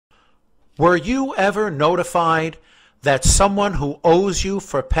Were you ever notified that someone who owes you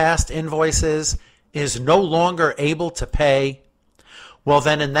for past invoices is no longer able to pay? Well,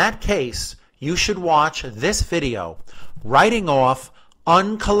 then in that case, you should watch this video, Writing Off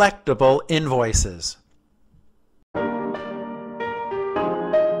Uncollectable Invoices.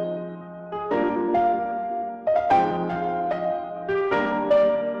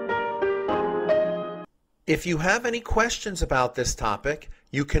 If you have any questions about this topic,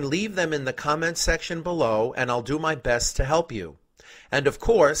 you can leave them in the comments section below and I'll do my best to help you. And of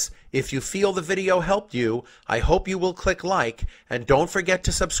course, if you feel the video helped you, I hope you will click like and don't forget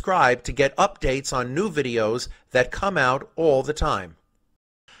to subscribe to get updates on new videos that come out all the time.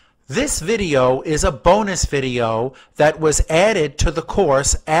 This video is a bonus video that was added to the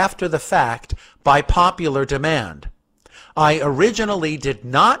course after the fact by popular demand. I originally did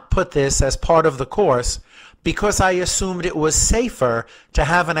not put this as part of the course because I assumed it was safer to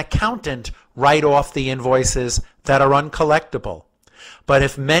have an accountant write off the invoices that are uncollectible. But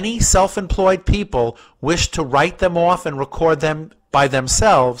if many self-employed people wish to write them off and record them by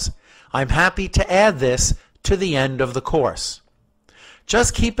themselves, I'm happy to add this to the end of the course.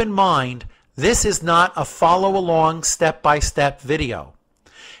 Just keep in mind, this is not a follow-along step-by-step video.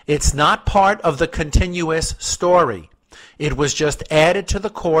 It's not part of the continuous story. It was just added to the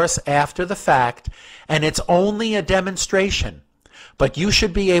course after the fact, and it's only a demonstration. But you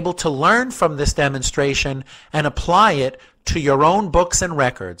should be able to learn from this demonstration and apply it to your own books and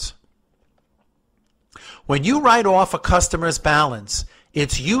records. When you write off a customer's balance,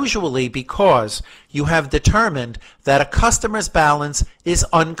 it's usually because you have determined that a customer's balance is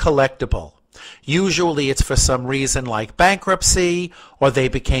uncollectible. Usually it's for some reason like bankruptcy, or they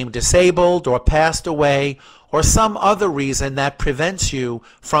became disabled or passed away, or some other reason that prevents you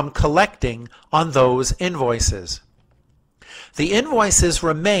from collecting on those invoices. The invoices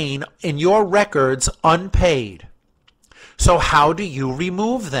remain in your records unpaid. So how do you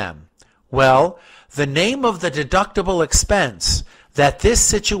remove them? Well, the name of the deductible expense that this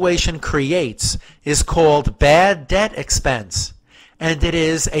situation creates is called bad debt expense, and it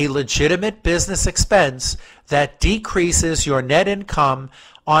is a legitimate business expense that decreases your net income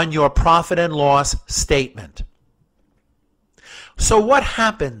on your profit and loss statement. So what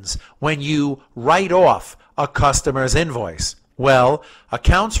happens when you write off a customer's invoice? Well,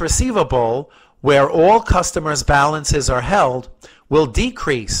 accounts receivable, where all customers' balances are held, will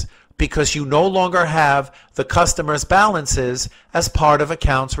decrease because you no longer have the customer's balances as part of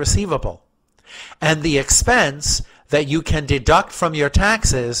accounts receivable. And the expense that you can deduct from your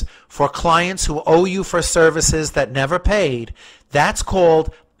taxes for clients who owe you for services that never paid, that's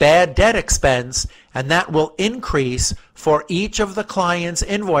called bad debt expense, and that will increase for each of the client's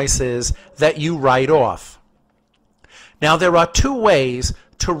invoices that you write off. Now, there are two ways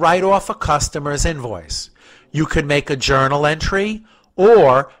to write off a customer's invoice. You could make a journal entry,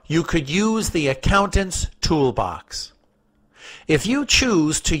 or you could use the accountant's toolbox. If you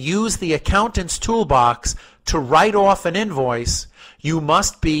choose to use the accountant's toolbox to write off an invoice, you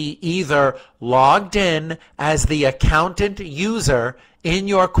must be either logged in as the accountant user in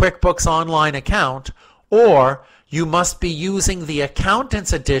your QuickBooks Online account, or you must be using the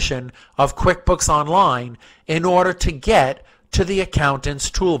accountant's edition of QuickBooks Online in order to get to the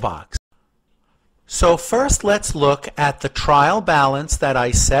accountant's toolbox. So first let's look at the trial balance that I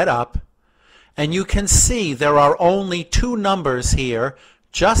set up, and you can see there are only two numbers here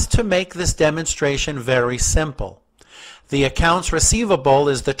just to make this demonstration very simple. The accounts receivable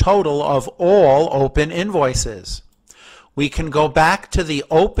is the total of all open invoices. We can go back to the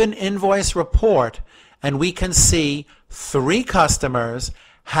open invoice report and we can see 3 customers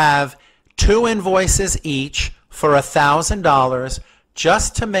have 2 invoices each for $1,000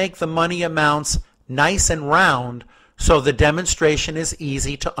 just to make the money amounts nice and round so the demonstration is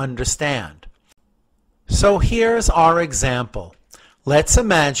easy to understand. So here's our example. Let's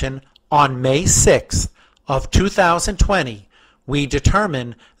imagine on May 6th of 2020 we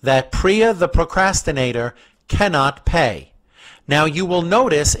determine that Priya the procrastinator cannot pay. Now you will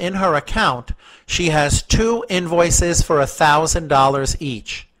notice in her account she has 2 invoices for $1,000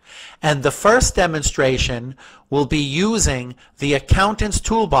 each. And the first demonstration will be using the accountant's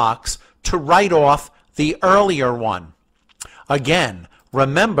toolbox to write off the earlier one. Again,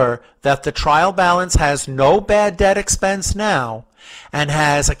 remember that the trial balance has no bad debt expense now and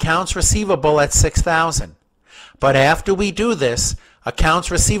has accounts receivable at $6,000. But after we do this, accounts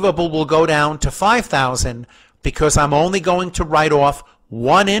receivable will go down to $5,000 because I'm only going to write off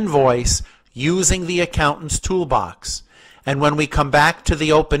 1 invoice using the accountant's toolbox. And when we come back to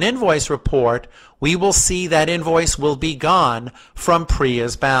the open invoice report, we will see that invoice will be gone from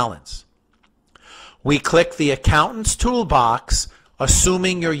Priya's balance. We click the Accountant's Toolbox,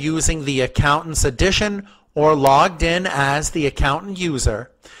 assuming you're using the Accountant's Edition or logged in as the accountant user,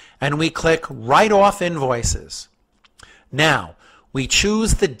 and we click Write Off Invoices. Now, we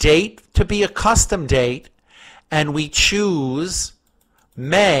choose the date to be a custom date, and we choose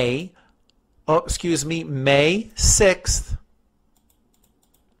May 6th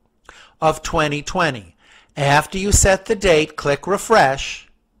of 2020. After you set the date, click Refresh,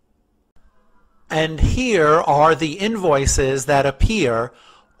 and here are the invoices that appear,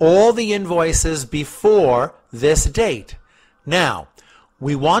 all the invoices before this date. Now,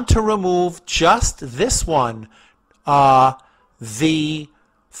 we want to remove just this one, the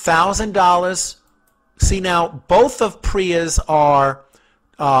 $1,000. See, now both of Priya's are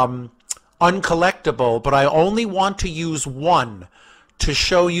uncollectible, but I only want to use one to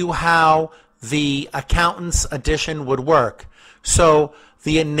show you how the accountant's edition would work. So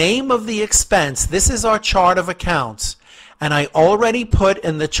the name of the expense, this is our chart of accounts, and I already put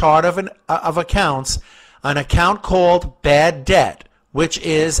in the chart of accounts an account called bad debt, which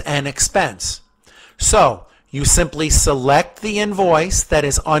is an expense. So you simply select the invoice that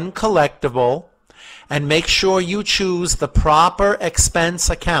is uncollectible and make sure you choose the proper expense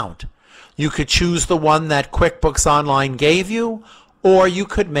account. You could choose the one that QuickBooks Online gave you, or you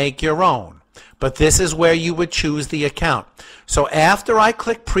could make your own. But this is where you would choose the account. So after I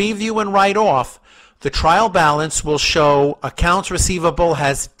click Preview and Write Off, the trial balance will show accounts receivable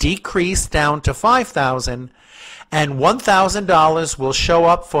has decreased down to $5,000, and $1,000 will show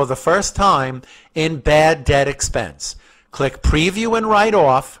up for the first time in bad debt expense. Click Preview and Write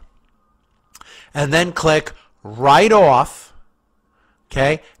Off, and then click Write Off.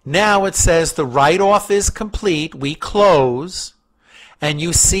 Okay, now it says the write-off is complete. We close, and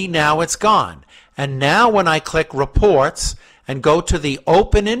you see now it's gone. And now when I click Reports and go to the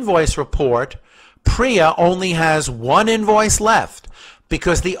Open Invoice Report, Priya only has one invoice left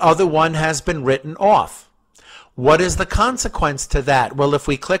because the other one has been written off. What is the consequence to that? Well, if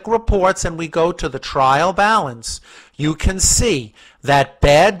we click Reports and we go to the trial balance, you can see that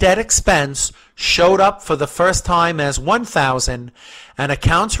bad debt expense showed up for the first time as $1,000, and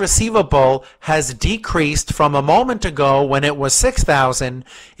accounts receivable has decreased from a moment ago when it was $6,000.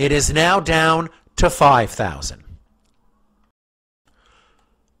 It is now down to $5,000.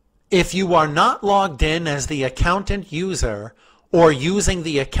 If you are not logged in as the accountant user or using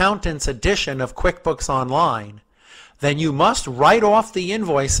the accountant's edition of QuickBooks Online, then you must write off the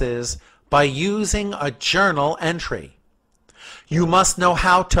invoices by using a journal entry. You must know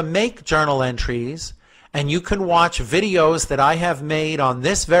how to make journal entries, and you can watch videos that I have made on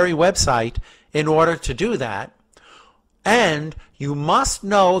this very website in order to do that. And you must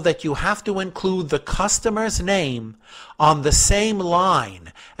know that you have to include the customer's name on the same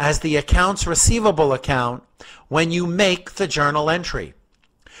line as the accounts receivable account when you make the journal entry.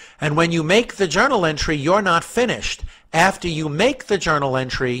 And when you make the journal entry, you're not finished. After you make the journal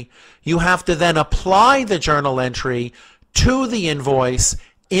entry, you have to then apply the journal entry to the invoice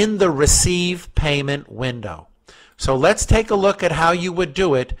in the Receive Payment window. So let's take a look at how you would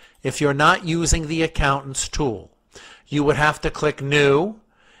do it if you're not using the accountant's tool. You would have to click New,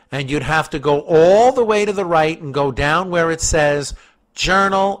 and you'd have to go all the way to the right and go down where it says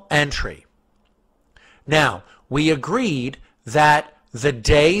Journal Entry. Now, we agreed that the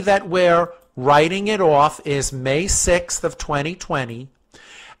day that we're writing it off is May 6th of 2020,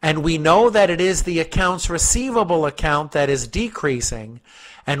 and we know that it is the accounts receivable account that is decreasing,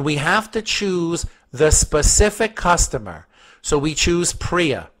 and we have to choose the specific customer. So we choose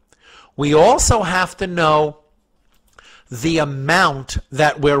Priya. We also have to know the amount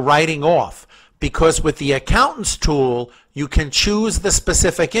that we're writing off, because with the accountant's tool, you can choose the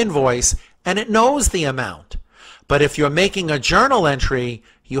specific invoice and it knows the amount. But if you're making a journal entry,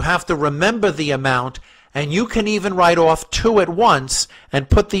 you have to remember the amount, and you can even write off two at once and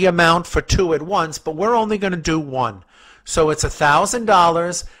put the amount for two at once, but we're only going to do one. So it's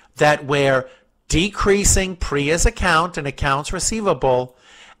 $1,000 that we're decreasing Priya's account and accounts receivable,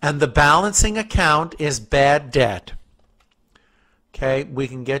 and the balancing account is bad debt. Okay, we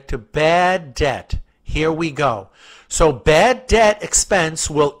can get to bad debt. Here we go. So bad debt expense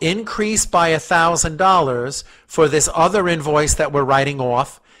will increase by $1,000 for this other invoice that we're writing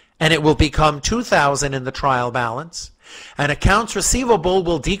off, and it will become $2,000 in the trial balance. And accounts receivable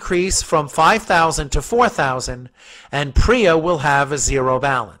will decrease from $5,000 to $4,000, and Priya will have a zero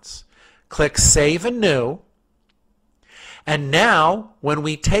balance. Click Save and New. And now, when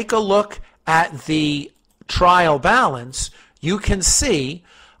we take a look at the trial balance, you can see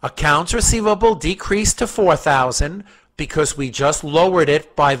accounts receivable decreased to $4,000. because we just lowered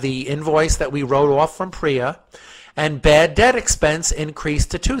it by the invoice that we wrote off from Priya, and bad debt expense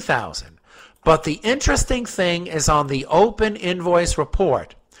increased to $2,000. But the interesting thing is on the open invoice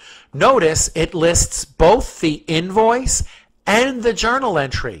report. Notice it lists both the invoice and the journal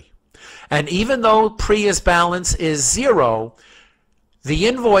entry. And even though Priya's balance is 0, the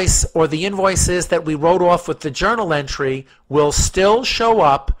invoice or the invoices that we wrote off with the journal entry will still show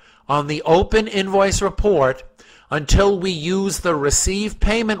up on the open invoice report until we use the receive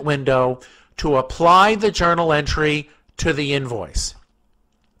payment window to apply the journal entry to the invoice.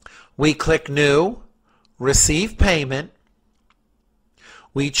 We click New, Receive Payment.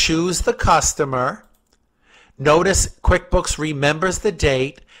 We choose the customer. Notice QuickBooks remembers the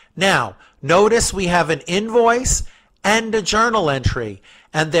date. Now, notice we have an invoice and a journal entry,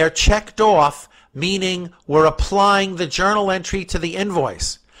 and they're checked off, meaning we're applying the journal entry to the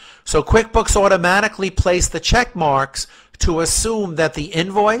invoice. So QuickBooks automatically placed the check marks to assume that the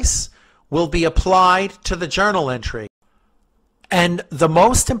invoice will be applied to the journal entry. And the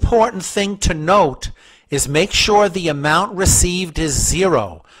most important thing to note is make sure the amount received is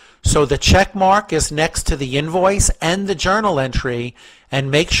 0. So the check mark is next to the invoice and the journal entry,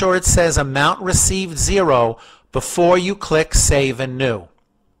 and make sure it says amount received 0 before you click Save and New.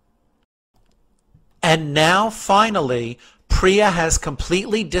 And now finally, Priya has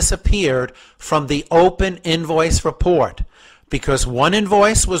completely disappeared from the open invoice report because one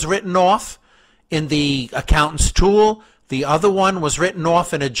invoice was written off in the accountant's tool, the other one was written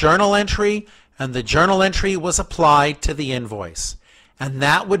off in a journal entry, and the journal entry was applied to the invoice. And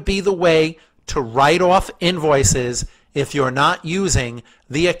that would be the way to write off invoices if you're not using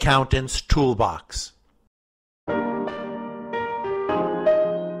the accountant's toolbox.